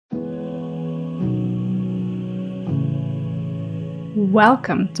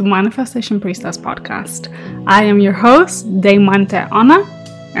Welcome to Manifestation Priestess Podcast. I am your host, Deimante Anna,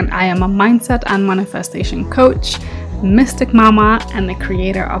 and I am a mindset and manifestation coach, mystic mama, and the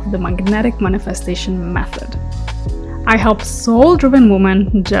creator of the magnetic manifestation method. I help soul-driven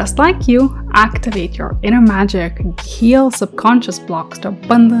women just like you activate your inner magic, heal subconscious blocks to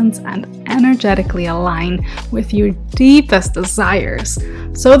abundance, and energetically align with your deepest desires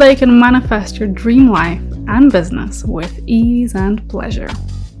so that you can manifest your dream life and business with ease and pleasure.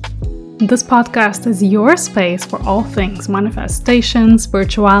 This podcast is your space for all things manifestation,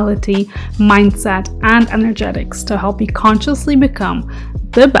 spirituality, mindset, and energetics to help you consciously become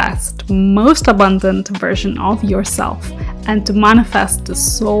the best, most abundant version of yourself and to manifest the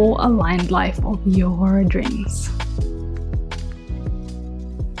soul-aligned life of your dreams.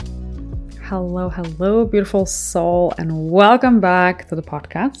 Hello, beautiful soul, and welcome back to the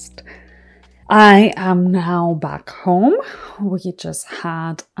podcast. I am now back home. We just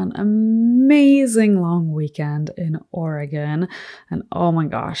had an amazing long weekend in Oregon. And oh my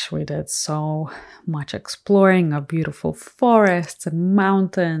gosh, we did so much exploring of beautiful forests and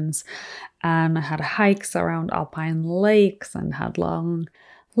mountains. And I had hikes around alpine lakes and had long,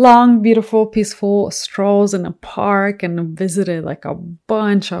 beautiful, peaceful strolls in a park and visited like a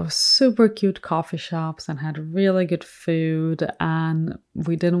bunch of super cute coffee shops and had really good food. And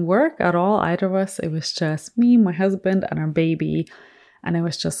we didn't work at all, either of us. It was just me, my husband, and our baby. And it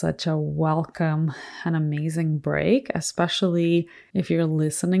was just such a welcome and amazing break, especially if you're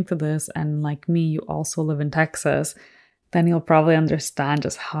listening to this and like me, you also live in Texas. Then you'll probably understand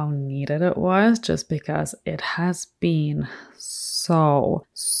just how needed it was, just because it has been so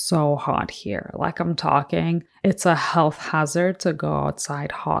hot here. Like I'm talking, it's a health hazard to go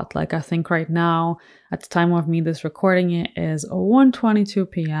outside hot. Like I think right now, at the time of me this recording, it is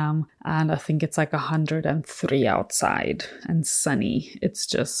 1:22 p.m. and I think it's like 103 outside and sunny. It's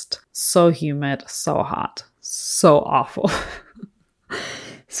just so humid, so hot, so awful.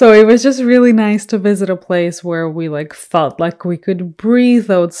 So it was just really nice to visit a place where we felt like we could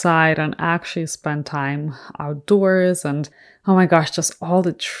breathe outside and actually spend time outdoors. And oh my gosh, just all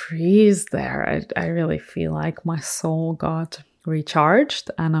the trees there. I really feel like my soul got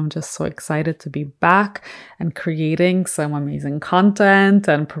recharged, and I'm just so excited to be back and creating some amazing content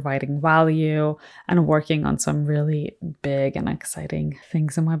and providing value and working on some really big and exciting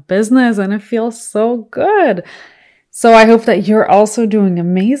things in my business. And it feels so good. So I hope that you're also doing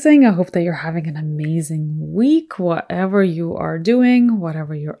amazing. I hope that you're having an amazing week, whatever you are doing,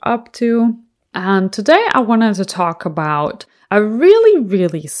 whatever you're up to. And today I wanted to talk about a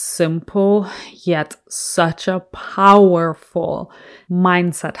really simple yet such a powerful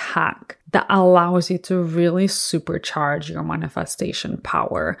mindset hack that allows you to really supercharge your manifestation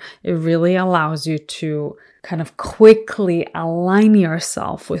power. It really allows you to kind of quickly align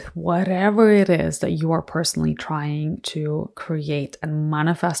yourself with whatever it is that you are personally trying to create and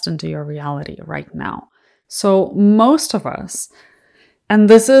manifest into your reality right now. So most of us, and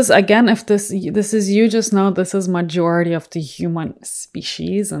this is, again, if this is you, just know this is majority of the human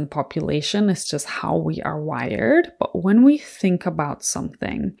species and population. It's just how we are wired. But when we think about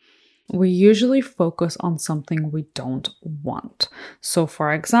something, we usually focus on something we don't want. So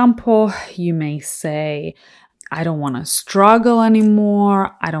for example, you may say, I don't want to struggle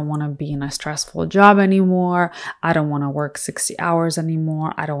anymore. I don't want to be in a stressful job anymore. I don't want to work 60 hours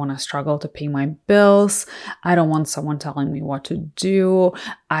anymore. I don't want to struggle to pay my bills. I don't want someone telling me what to do.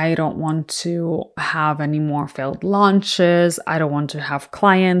 I don't want to have any more failed launches. I don't want to have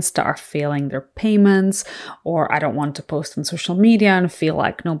clients that are failing their payments, or I don't want to post on social media and feel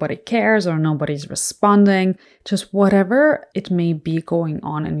like nobody cares or nobody's responding. Just whatever it may be going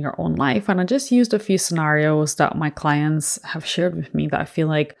on in your own life. And I just used a few scenarios that my clients have shared with me that I feel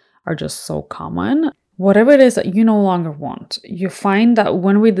like are just so common. Whatever it is that you no longer want, you find that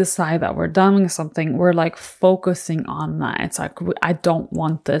when we decide that we're done with something, we're like focusing on that. It's like, I don't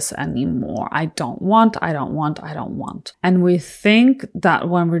want this anymore. I don't want. And we think that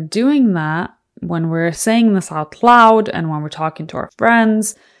when we're doing that, when we're saying this out loud and when we're talking to our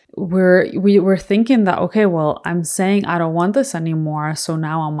friends, we're thinking that, okay, well, I'm saying I don't want this anymore, so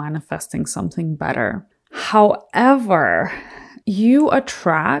now I'm manifesting something better. However, you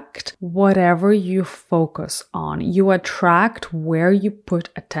attract whatever you focus on. You attract where you put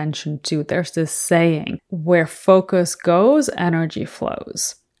attention to. There's this saying, where focus goes, energy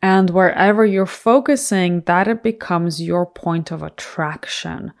flows. And wherever you're focusing, that it becomes your point of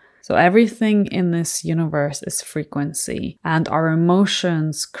attraction. So everything in this universe is frequency, and our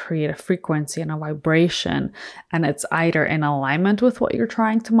emotions create a frequency and a vibration, and it's either in alignment with what you're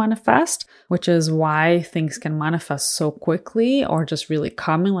trying to manifest, which is why things can manifest so quickly or just really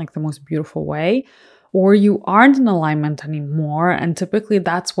come in like the most beautiful way, or you aren't in alignment anymore. And typically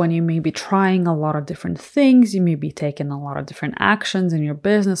that's when you may be trying a lot of different things. You may be taking a lot of different actions in your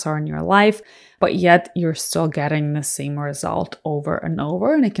business or in your life, but yet you're still getting the same result over and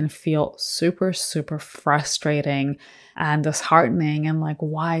over. And it can feel super, super frustrating and disheartening. And like,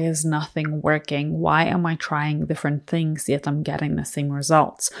 why is nothing working? Why am I trying different things, yet I'm getting the same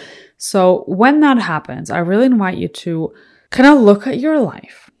results? So when that happens, I really invite you to kind of look at your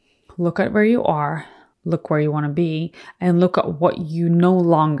life, look at where you are, look where you want to be, and look at what you no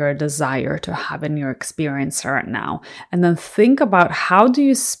longer desire to have in your experience right now. And then think about, how do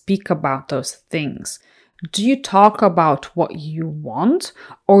you speak about those things? Do you talk about what you want,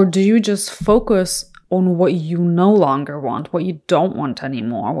 or do you just focus on what you no longer want, what you don't want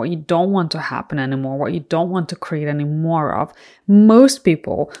anymore, what you don't want to happen anymore, what you don't want to create any more of? Most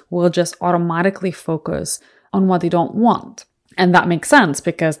people will just automatically focus on what they don't want. And that makes sense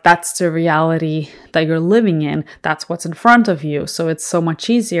because that's the reality that you're living in. That's what's in front of you. So it's so much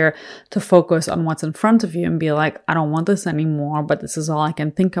easier to focus on what's in front of you and be like, I don't want this anymore, but this is all I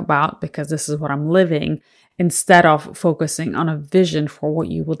can think about because this is what I'm living, instead of focusing on a vision for what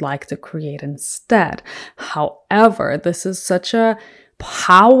you would like to create instead. However, this is such a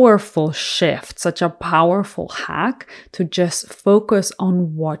powerful shift, such a powerful hack to just focus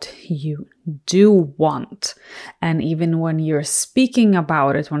on what you do want. And even when you're speaking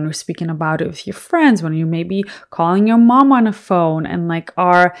about it, when you're speaking about it with your friends, when you may be calling your mom on a phone, and like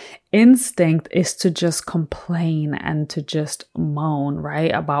our instinct is to just complain and to just moan,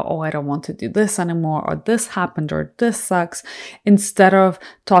 right? About, oh, I don't want to do this anymore, or this happened, or this sucks, instead of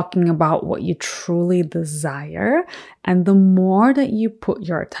talking about what you truly desire. And the more that you put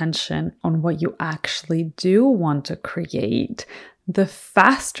your attention on what you actually do want to create, the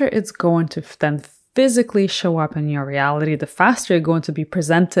faster it's going to then physically show up in your reality, the faster you're going to be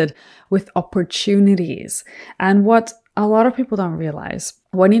presented with opportunities. And what a lot of people don't realize,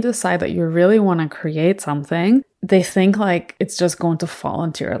 when you decide that you really want to create something, they think like it's just going to fall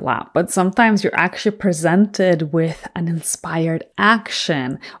into your lap. But sometimes you're actually presented with an inspired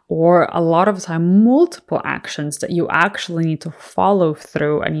action, or a lot of the time multiple actions that you actually need to follow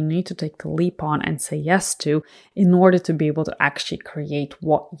through and you need to take the leap on and say yes to in order to be able to actually create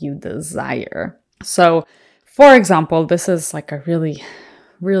what you desire. So, for example, this is like a really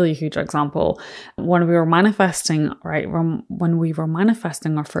huge example. When we were manifesting, right? When we were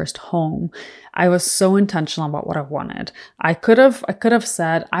manifesting our first home, I was so intentional about what I wanted. I could have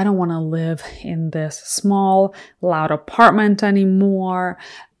said, I don't want to live in this small, loud apartment anymore.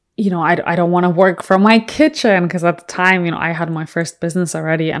 I don't want to work from my kitchen, because at the time, I had my first business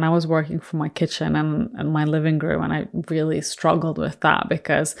already and I was working from my kitchen and my living room. And I really struggled with that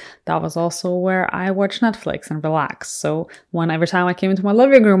because that was also where I watched Netflix and relax. So every time I came into my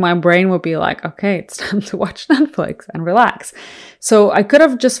living room, my brain would be like, okay, it's time to watch Netflix and relax. So I could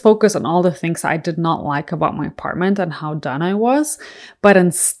have just focused on all the things I did not like about my apartment and how done I was. But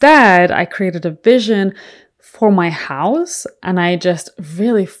instead, I created a vision for my house, and I just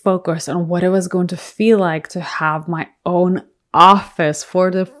really focused on what it was going to feel like to have my own office for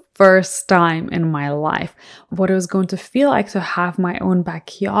the first time in my life, what it was going to feel like to have my own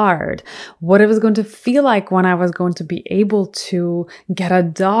backyard, what it was going to feel like when I was going to be able to get a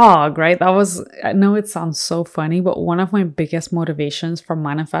dog, right? I know it sounds so funny, but one of my biggest motivations for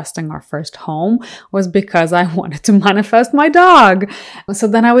manifesting our first home was because I wanted to manifest my dog. So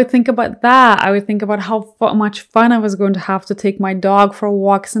then I would think about that. I would think about how much fun I was going to have to take my dog for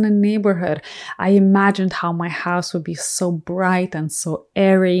walks in the neighborhood. I imagined how my house would be so bright and so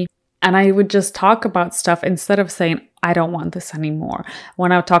airy. And I would just talk about stuff instead of saying, I don't want this anymore.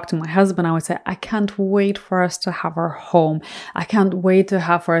 When I would talk to my husband, I would say, I can't wait for us to have our home. I can't wait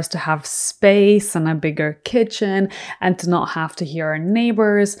for us to have space and a bigger kitchen and to not have to hear our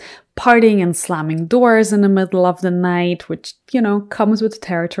neighbors partying and slamming doors in the middle of the night, which, comes with the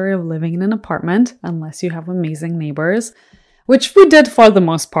territory of living in an apartment, unless you have amazing neighbors. Which we did for the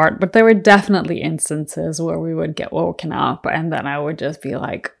most part, but there were definitely instances where we would get woken up and then I would just be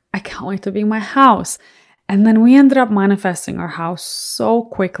like, I can't wait to be in my house. And then we ended up manifesting our house so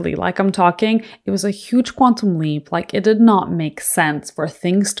quickly. Like I'm talking, it was a huge quantum leap. Like it did not make sense for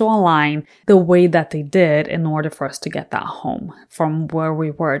things to align the way that they did in order for us to get that home from where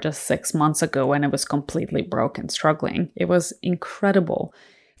we were just 6 months ago when it was completely broke and struggling. It was incredible.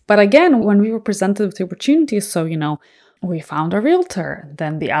 But again, when we were presented with the opportunities, so, we found a realtor.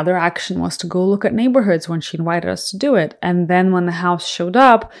 Then the other action was to go look at neighborhoods when she invited us to do it. And then when the house showed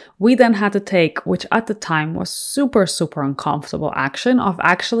up, we then had to take, which at the time was super, super uncomfortable action of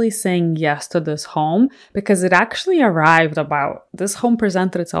actually saying yes to this home, because it actually arrived this home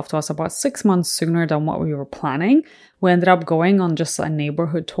presented itself to us about 6 months sooner than what we were planning. We ended up going on just a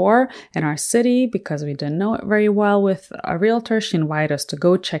neighborhood tour in our city because we didn't know it very well with a realtor. She invited us to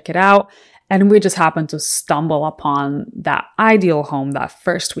go check it out. And we just happened to stumble upon that ideal home that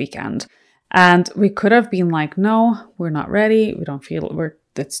first weekend. And we could have been like, no, we're not ready. We don't feel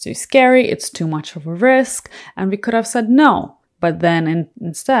it's too scary. It's too much of a risk. And we could have said no. But then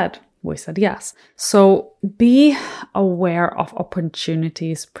instead, we said yes. So be aware of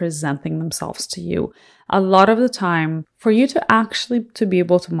opportunities presenting themselves to you. A lot of the time, for you to be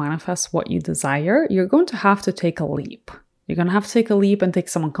able to manifest what you desire, you're going to have to take a leap. You're going to have to take a leap and take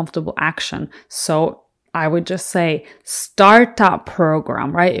some uncomfortable action. So I would just say, start that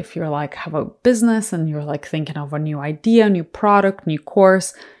program, right? If you're like, have a business and you're like thinking of a new idea, new product, new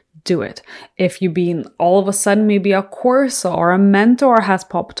course, do it. If you've been all of a sudden, maybe a course or a mentor has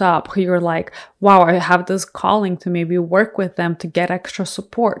popped up, you're like, wow, I have this calling to maybe work with them to get extra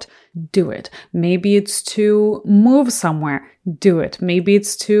support. Do it. Maybe it's to move somewhere. Do it. Maybe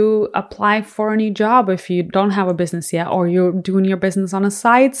it's to apply for a new job if you don't have a business yet, or you're doing your business on a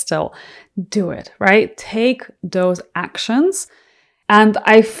side still. Do it, right? Take those actions. And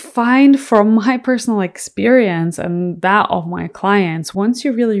I find from my personal experience and that of my clients, once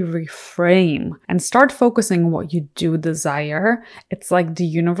you really reframe and start focusing on what you do desire, it's like the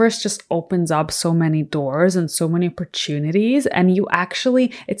universe just opens up so many doors and so many opportunities. And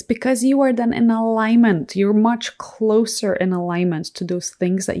it's because you are then in alignment. You're much closer in alignment to those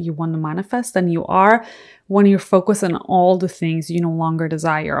things that you want to manifest than you are when you're focused on all the things you no longer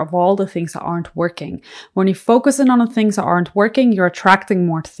desire, of all the things that aren't working. When you're focusing on the things that aren't working, you're attracting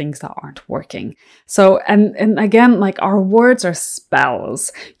more things that aren't working. So, and again, like our words are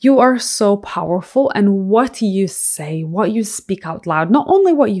spells. You are so powerful, and what you say, what you speak out loud, not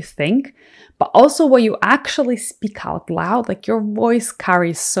only what you think, but also what you actually speak out loud. Like your voice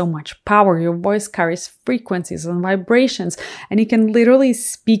carries so much power. Your voice carries frequencies and vibrations, and you can literally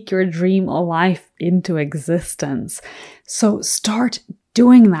speak your dream life into existence. So start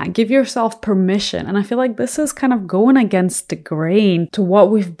doing that. Give yourself permission. And I feel like this is kind of going against the grain to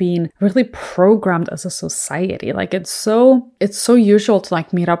what we've been really programmed as a society. Like it's so usual to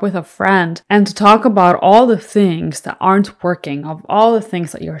like meet up with a friend and to talk about all the things that aren't working, of all the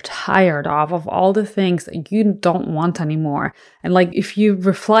things that you're tired of all the things that you don't want anymore. And like if you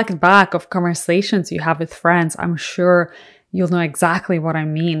reflect back of conversations you have with friends, I'm sure you'll know exactly what I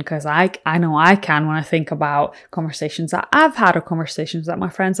mean, because I know I can when I think about conversations that I've had or conversations that my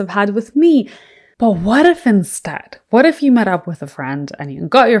friends have had with me. But what if you met up with a friend and you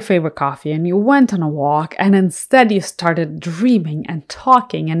got your favorite coffee and you went on a walk, and instead you started dreaming and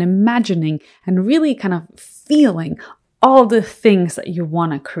talking and imagining and really kind of feeling all the things that you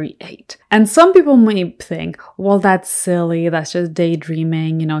want to create. And some people may think, well, that's silly. That's just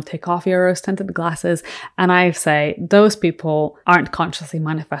daydreaming, take off your rose-tinted glasses. And I say, those people aren't consciously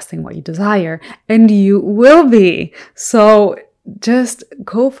manifesting what you desire, and you will be. So just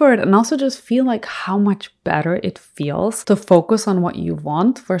go for it, and also just feel like how much better it feels to focus on what you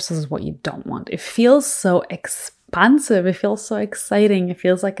want versus what you don't want. It feels so expansive. It feels so exciting. It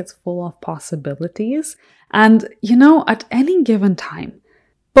feels like it's full of possibilities. And, at any given time,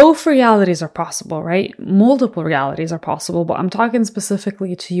 both realities are possible, right? Multiple realities are possible, but I'm talking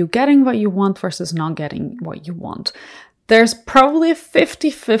specifically to you getting what you want versus not getting what you want. There's probably a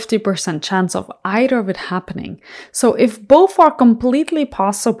 50% chance of either of it happening. So if both are completely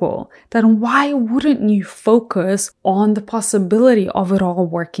possible, then why wouldn't you focus on the possibility of it all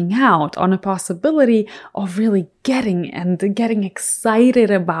working out, on a possibility of really getting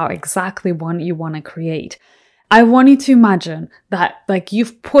excited about exactly what you want to create? I want you to imagine that like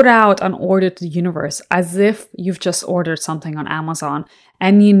you've put out an order to the universe as if you've just ordered something on Amazon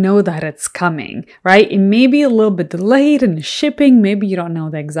and you know that it's coming, right? It may be a little bit delayed in the shipping. Maybe you don't know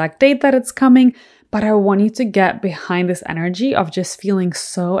the exact date that it's coming, but I want you to get behind this energy of just feeling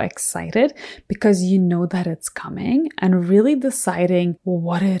so excited because you know that it's coming, and really deciding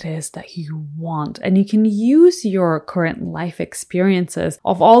what it is that you want. And you can use your current life experiences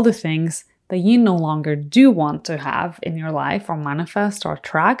of all the things that you no longer do want to have in your life or manifest or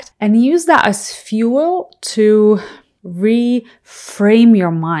attract, and use that as fuel to reframe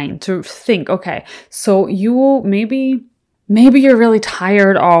your mind, to think, okay, so you will maybe Maybe you're really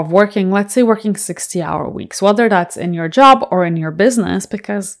tired of working, let's say working 60-hour weeks, whether that's in your job or in your business,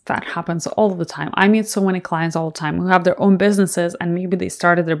 because that happens all the time. I meet so many clients all the time who have their own businesses, and maybe they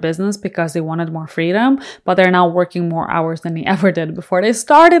started their business because they wanted more freedom, but they're now working more hours than they ever did before they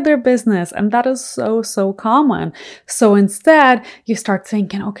started their business. And that is so common. So instead, you start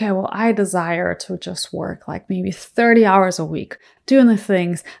thinking, okay, well, I desire to just work like maybe 30 hours a week, doing the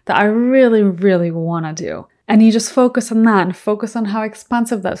things that I really want to do. And you just focus on that and focus on how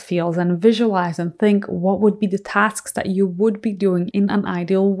expansive that feels and visualize and think what would be the tasks that you would be doing in an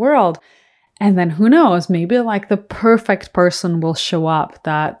ideal world. And then who knows, maybe like the perfect person will show up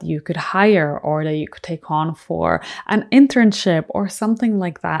that you could hire or that you could take on for an internship or something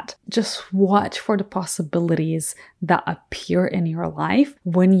like that. Just watch for the possibilities that appear in your life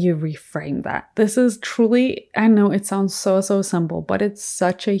when you reframe that. This is truly, I know it sounds so simple, but it's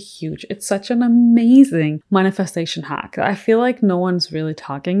such an amazing manifestation hack that I feel like no one's really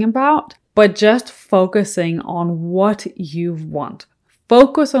talking about, but just focusing on what you want.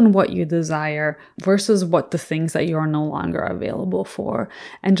 Focus on what you desire versus what the things that you are no longer available for.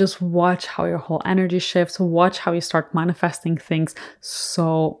 And just watch how your whole energy shifts. Watch how you start manifesting things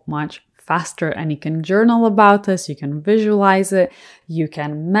so much faster. And you can journal about this. You can visualize it. You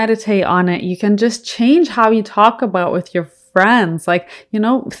can meditate on it. You can just change how you talk about with your friends. Like,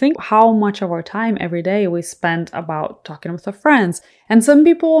 think how much of our time every day we spend about talking with our friends. And some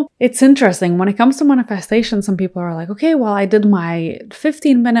people, it's interesting when it comes to manifestation, some people are like, okay, well, I did my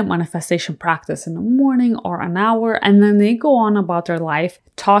 15-minute manifestation practice in the morning or an hour. And then they go on about their life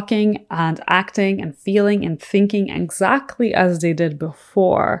talking and acting and feeling and thinking exactly as they did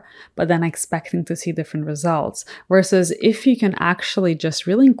before, but then expecting to see different results. Versus if you can actually just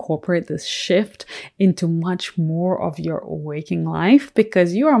really incorporate this shift into much more of your waking life,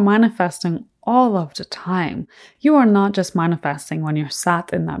 because you are manifesting all of the time. You are not just manifesting when you're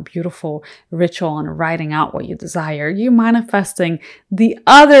sat in that beautiful ritual and writing out what you desire. You're manifesting the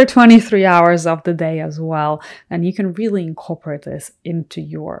other 23 hours of the day as well. And you can really incorporate this into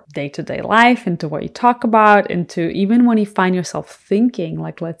your day-to-day life, into what you talk about, into even when you find yourself thinking,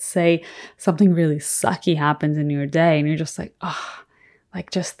 like let's say something really sucky happens in your day and you're just like,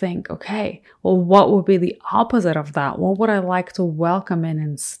 just think, okay, well, what would be the opposite of that? What would I like to welcome in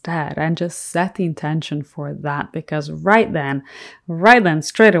instead? And just set the intention for that, because right then,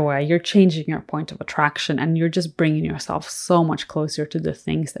 straight away, you're changing your point of attraction and you're just bringing yourself so much closer to the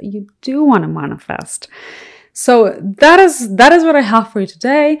things that you do want to manifest. So that is what I have for you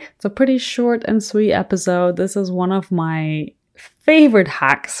today. It's a pretty short and sweet episode. This is one of my favorite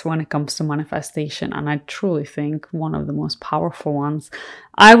hacks when it comes to manifestation, and I truly think one of the most powerful ones.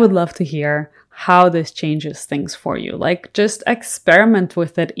 I would love to hear how this changes things for you. Like, just experiment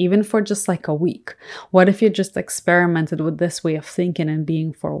with it, even for just like a week. What if you just experimented with this way of thinking and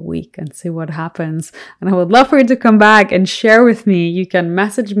being for a week and see what happens? And I would love for you to come back and share with me. You can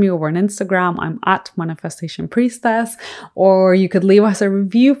message me over on Instagram. I'm at Manifestation Priestess, or you could leave us a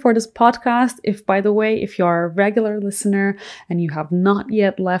review for this podcast. If, by the way, if you are a regular listener and you have not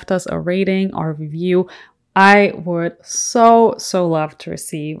yet left us a rating or a review, I would so love to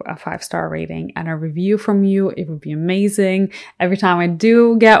receive a 5-star rating and a review from you. It would be amazing. Every time I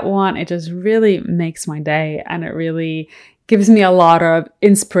do get one, it just really makes my day, and it really gives me a lot of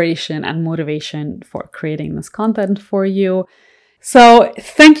inspiration and motivation for creating this content for you. So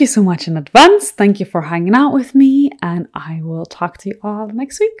thank you so much in advance. Thank you for hanging out with me, and I will talk to you all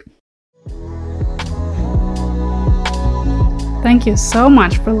next week. Thank you so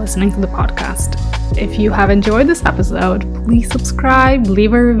much for listening to the podcast. If you have enjoyed this episode, please subscribe,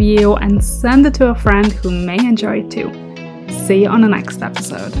 leave a review, and send it to a friend who may enjoy it too. See you on the next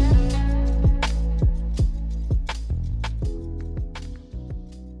episode.